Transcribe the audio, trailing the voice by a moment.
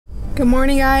Good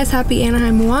morning, guys. Happy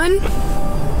Anaheim 1.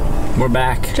 We're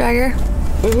back. Jagger.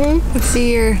 Let's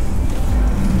see your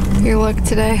look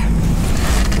today.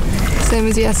 Same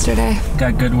as yesterday.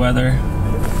 Got good weather.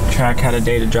 Track had a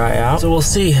day to dry out. So we'll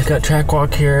see. Got track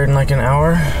walk here in like an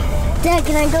hour. Dad,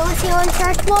 can I go with you on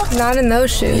track walk? Not in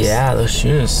those shoes. Yeah, those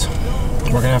shoes.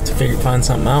 We're gonna have to find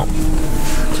something out.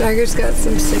 Jagger's got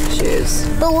some sick shoes.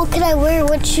 But what could I wear?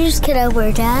 What shoes could I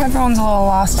wear, Dad? Everyone's a little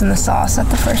lost in the sauce at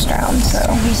the first round, so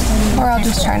we're all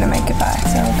just trying to make it back.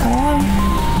 So come on.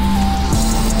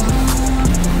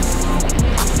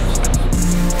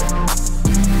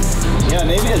 Yeah,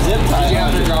 maybe a zip tie. Did you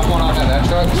have to drop one off at that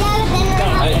truck? Yeah,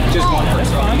 but then Just one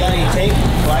person. You got any tape?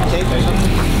 Black tape or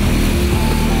something?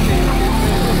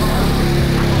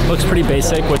 Looks pretty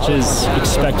basic, which is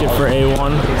expected for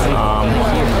A1.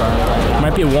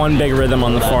 Might be one big rhythm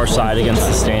on the far side against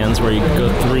the stands where you go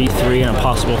 3-3 and a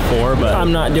possible 4, but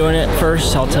I'm not doing it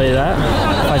first, I'll tell you that.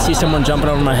 If I see someone jumping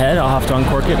over my head, I'll have to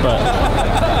uncork it, but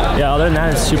yeah, other than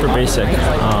that, it's super basic.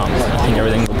 I think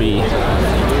everything will be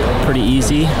pretty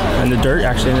easy, and the dirt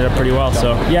actually ended up pretty well.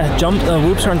 So yeah,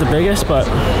 whoops aren't the biggest, but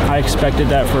I expected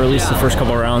that for at least the first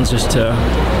couple of rounds just to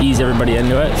ease everybody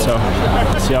into it. So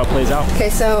let's see how it plays out. Okay,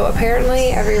 so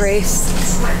apparently every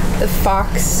race, the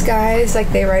Fox guys,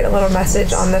 like they write a little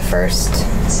message on the first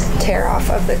tear off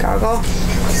of the goggle.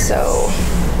 So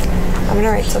I'm gonna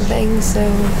write something, so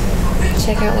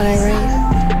check out what I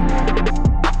write.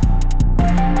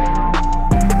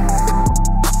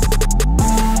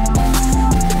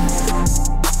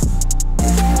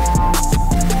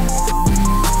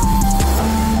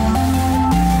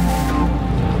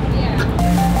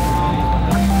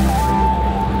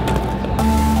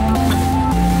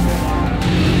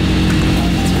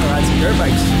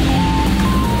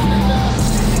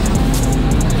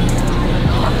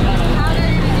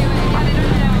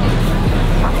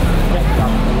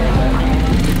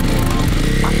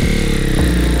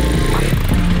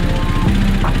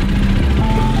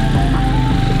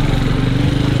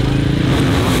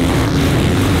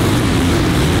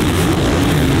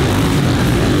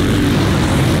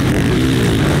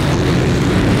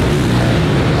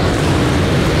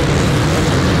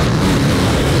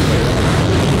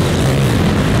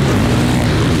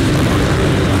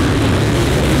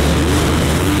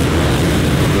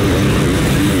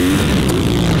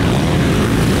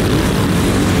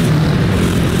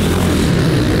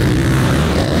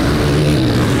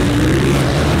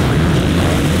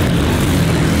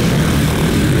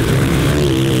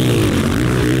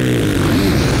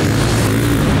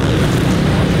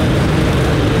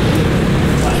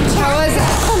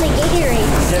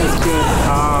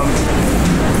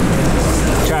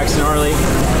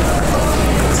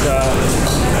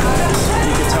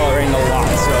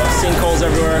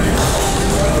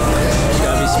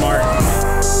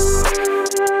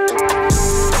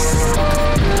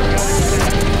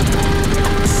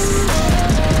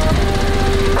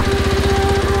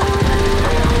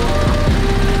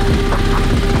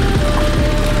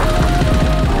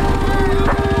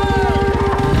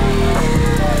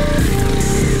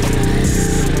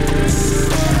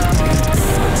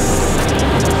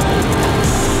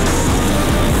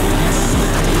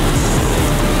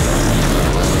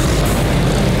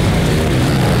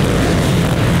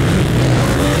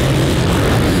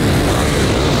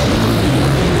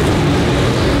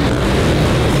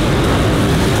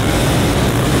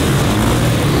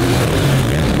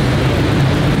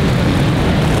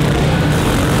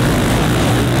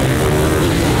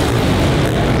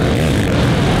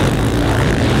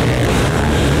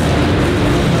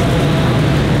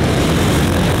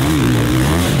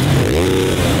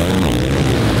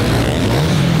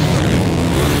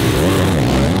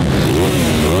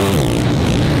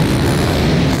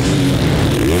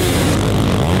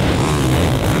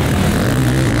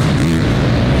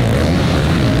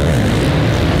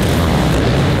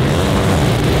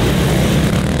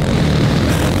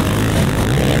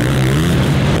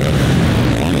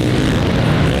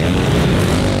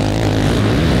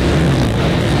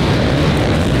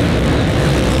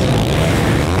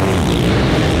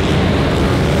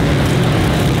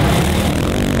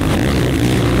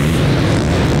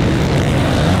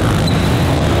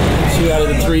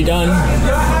 Done.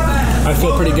 I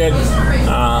feel pretty good.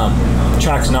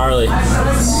 Track's gnarly.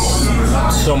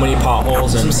 So many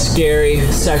potholes and some scary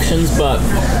sections, but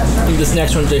I think this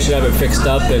next one they should have it fixed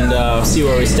up and see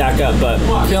where we stack up. But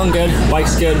feeling good.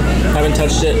 Bike's good. Haven't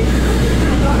touched it.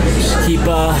 Just keep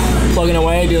plugging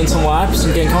away, doing some laps,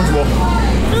 and getting comfortable.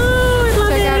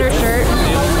 Check out her shirt.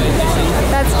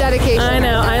 That's dedication. I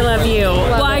know. I love you.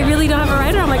 Well, I really don't have a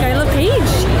rider. I'm like, I love Paige.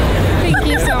 Thank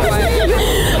you so much.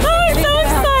 Oh, I'm so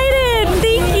excited.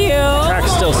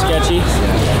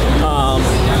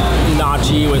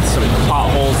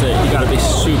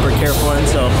 super careful in.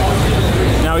 So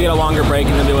now we get a longer break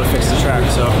and then be able to fix the track.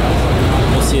 So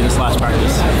we'll see this last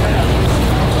practice.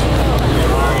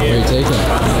 Where are you taking?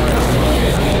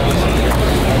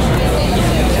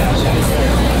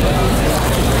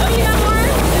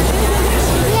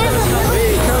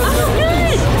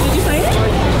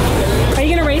 Are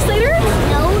you gonna race later?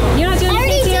 No. You're not doing the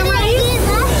KTM race? I did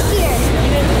last year.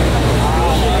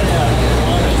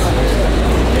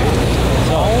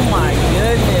 Oh my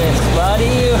goodness,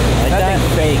 buddy! That thing's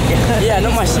fake. Yeah, no,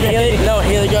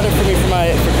 Haley got it for me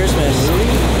for Christmas.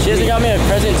 She hasn't got me a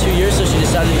present in 2 years, so she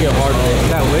decided to go hard with it.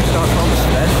 That Wish.com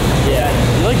special. Yeah,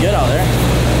 you look good out there.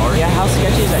 Yeah, how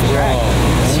sketchy is that track?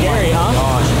 Scary, huh?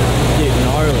 Gosh. Dude,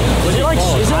 gnarly. Was it like?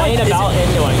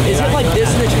 Is it like this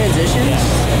in the transitions?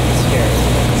 It's scary.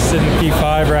 Sitting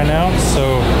P5 right now,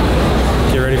 so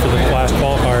get ready for the last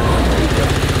qualifier.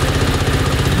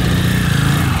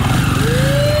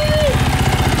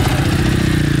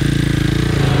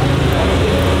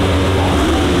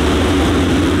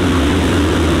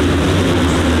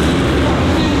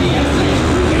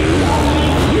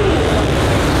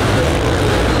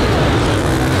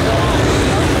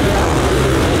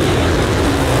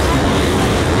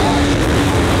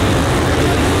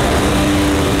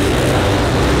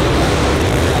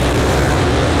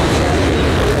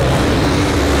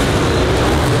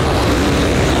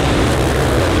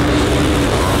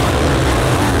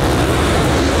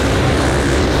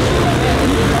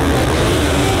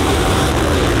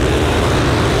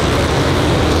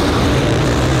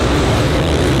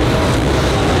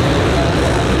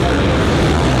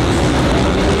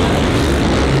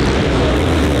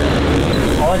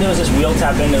 All I did was just wheel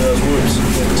tap into those whoops.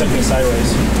 It took me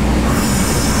sideways.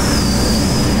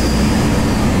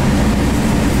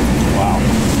 Wow.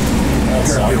 That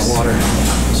sucks. Water.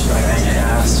 Just right on your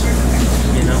ass.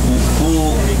 You know?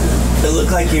 Cool. It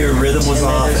looked like your rhythm was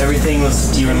off. Everything was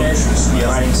timid. I'm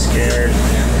riding scared.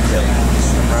 Yep.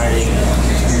 I'm riding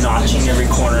notching every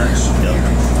corner. Yep.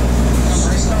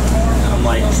 I'm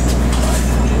like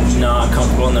not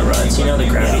comfortable in the ruts. You know the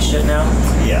gravity shit now?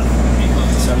 Yeah.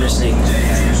 So I'm just like,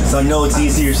 So I know it's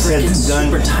easier said than done.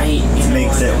 super tight. It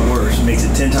makes it worse. It makes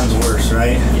it 10 times worse,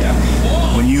 right? Yeah.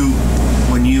 When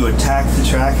you attack the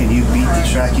track and you beat the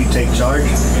track, you take charge.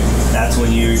 That's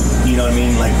when you know what I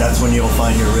mean? Like that's when you'll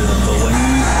find your rhythm. But when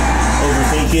you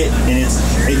overthink it and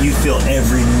you feel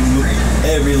every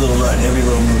little run, every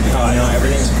little movement. Oh, I know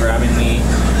everything's grabbing me.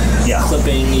 Yeah.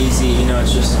 Clipping easy. You know,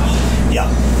 it's just Yeah.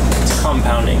 it's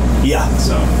compounding. Yeah.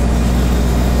 So I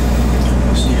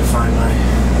just need to find my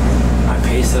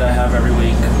pace that I have every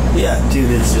week. Yeah, dude,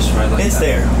 it's Just right like it's that.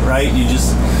 there, right? You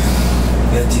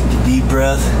gotta take a deep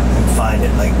breath and find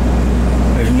it. Like,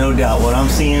 there's no doubt. What I'm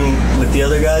seeing with the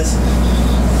other guys,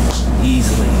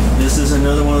 easily. This is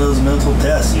another one of those mental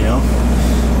tests, you know?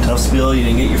 Tough spill, you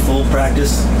didn't get your full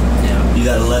practice. Yeah. You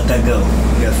gotta let that go.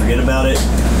 You gotta forget about it.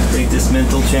 Take this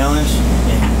mental challenge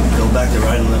and go back to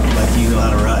riding like you know how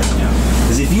to ride.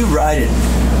 Because if you ride it,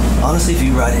 honestly, if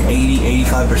you ride it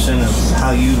 80-85% of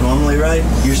how you normally ride,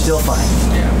 you're still fine.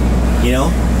 Yeah. You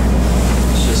know?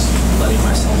 It's just letting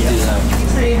myself do that.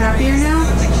 Are you happier now?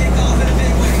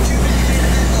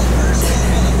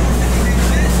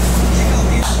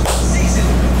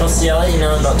 I'll see. I'll let you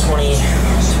know in about 20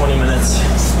 minutes.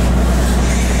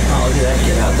 Oh, look at that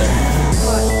kid out there.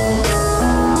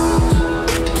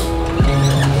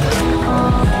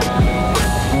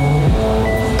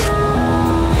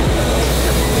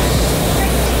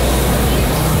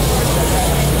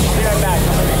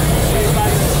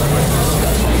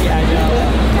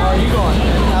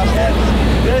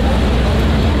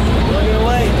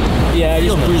 Yeah, I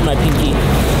just bruised my pinky.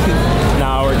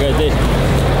 No, we're good.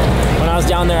 When I was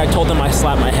down there, I told them I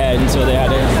slapped my head, and so they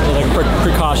had like a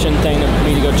precaution thing for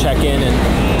me to go check in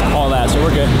and all that. So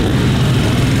we're good.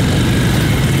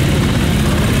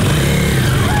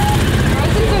 Why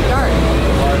is it so dark?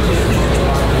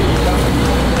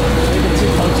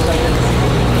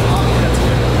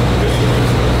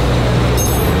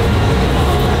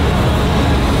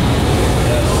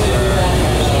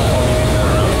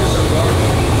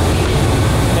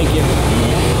 Thank you.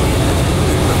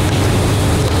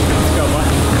 Let's go, boy.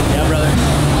 Yeah, brother.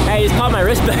 Hey, he's popped my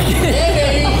wrist back in.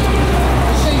 Hey,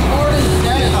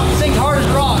 this thing's hard as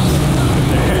rocks.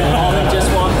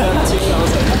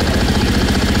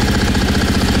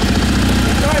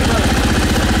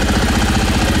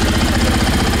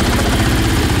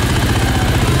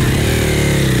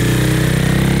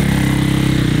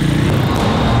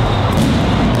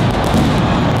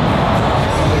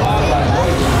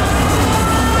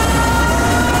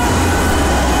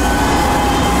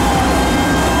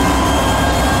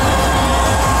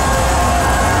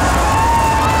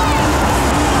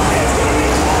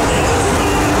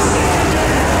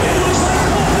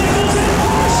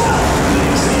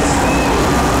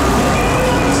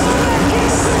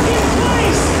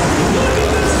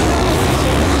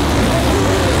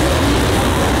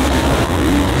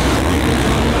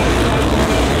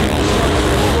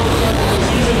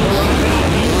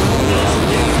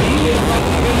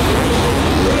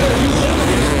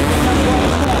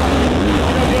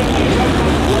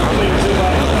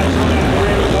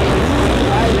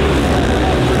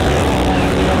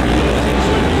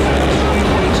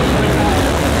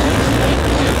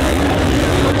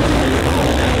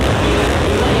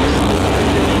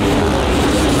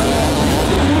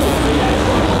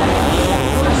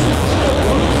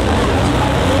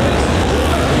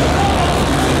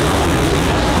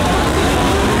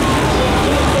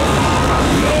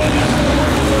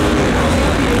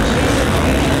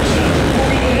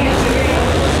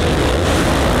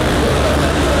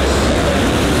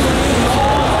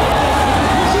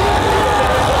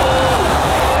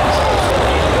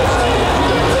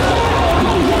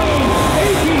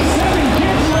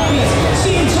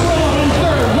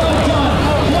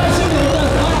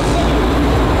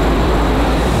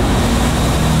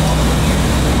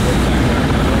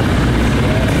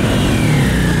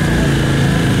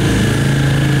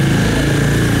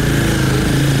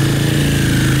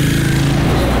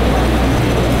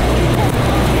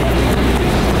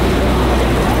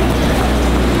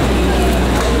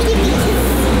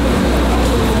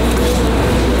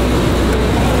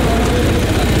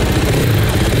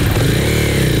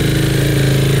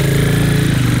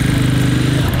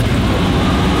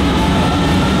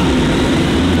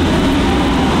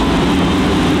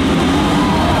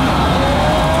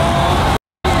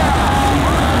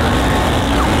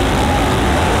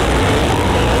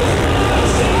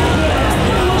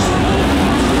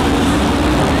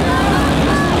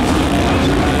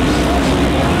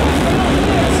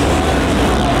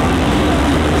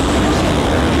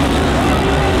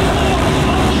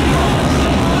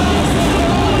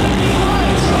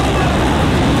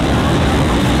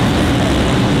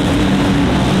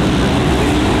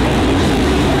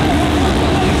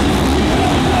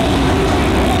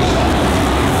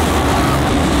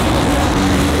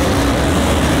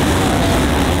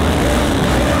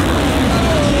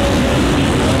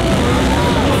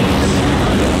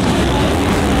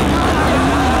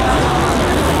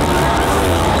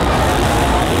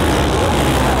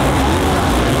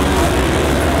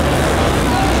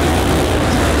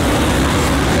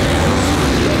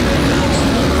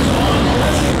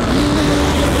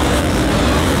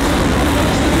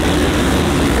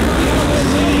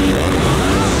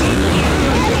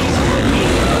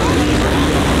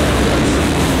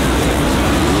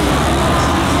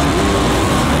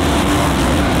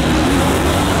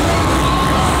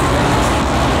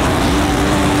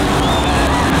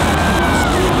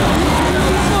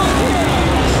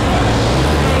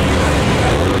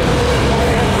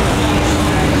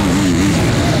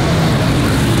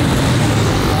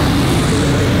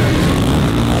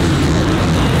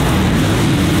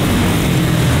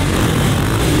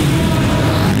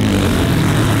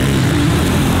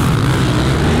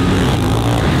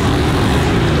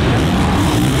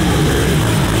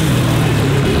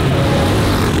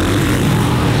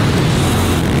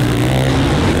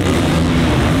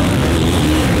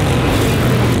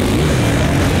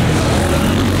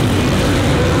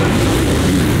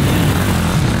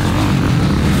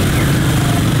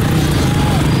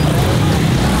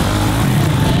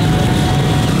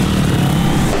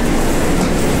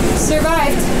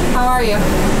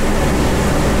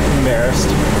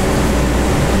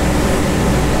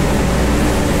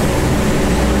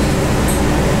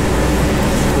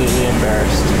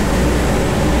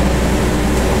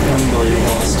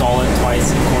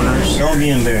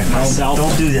 embarrassed. Myself.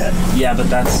 Don't do that. Yeah, but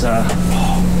that's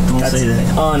Don't say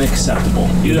that. unacceptable.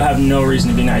 You have no reason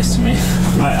to be nice to me.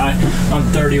 I'm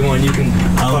 31. You can.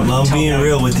 I'm being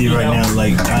real with you right now.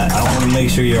 Like I want to make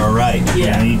sure you're all right.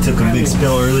 Yeah. You took a big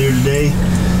spill earlier today.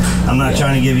 I'm not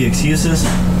trying to give you excuses.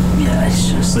 Yeah, it's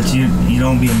just. But you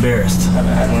don't be embarrassed. I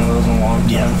haven't had one of those in a long time.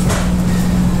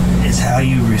 Yeah. It's how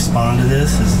you respond to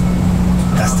this.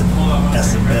 That's the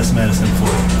best medicine for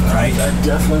it, right? I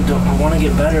definitely don't. I want to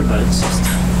get better, but it's just.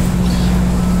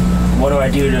 What do I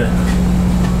do to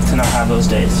not have those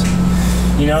days?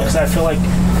 You know, because I feel like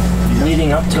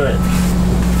leading up to it.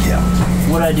 Yeah.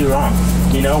 What did I do wrong?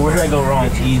 You know, where did I go wrong?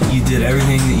 You did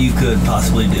everything that you could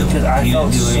possibly do. Because I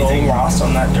felt so lost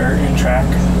on that dirt and track.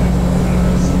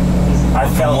 I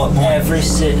felt every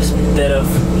bit of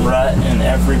rut and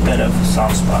every bit of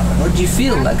soft spot. What did you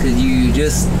feel like? That you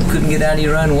just couldn't get out of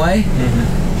your own way?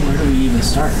 Mm-hmm. Where do we even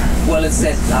start? Well, it's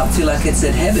that. I feel like it's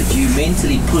that habit. You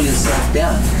mentally pull yourself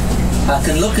down. I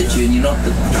can look at you and you're not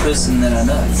the person that I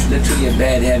know. It's literally a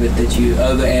bad habit that you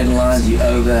overanalyze, you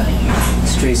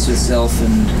over-stress yourself,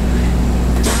 and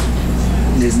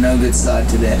there's no good side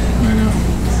to that. I know.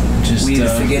 Just, we either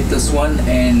forget this one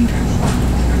and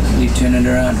you turn it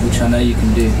around, which I know you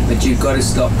can do. But you've got to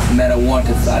stop no matter what.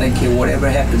 If I don't care, whatever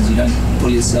happens, you don't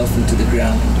pull yourself into the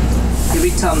ground.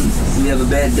 Every time you have a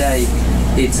bad day,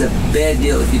 it's a bad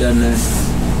deal if you don't learn.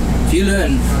 If you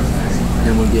learn,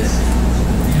 then we're good.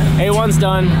 A1's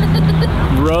done.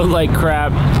 Rode like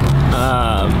crap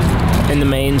in the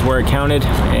mains where it counted,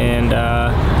 and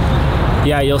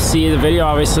yeah, you'll see the video.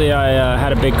 Obviously, I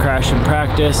had a big crash in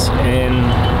practice, and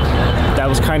that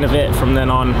was kind of it from then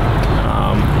on.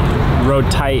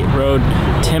 Rode tight, rode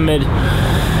timid,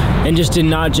 and just did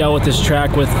not gel with this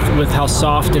track with how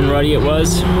soft and ruddy it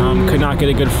was. Could not get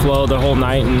a good flow the whole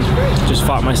night, and just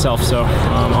fought myself. So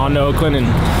on to Oakland and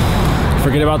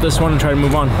forget about this one and try to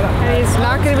move on. And he's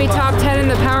not going to be top 10 in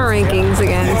the power rankings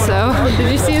again, so.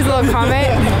 Did you see his little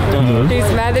comment? He's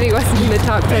mad that he wasn't in the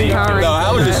top 10 power rankings. No,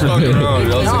 I was just fucking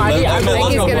around. I think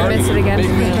he's going to miss it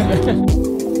again.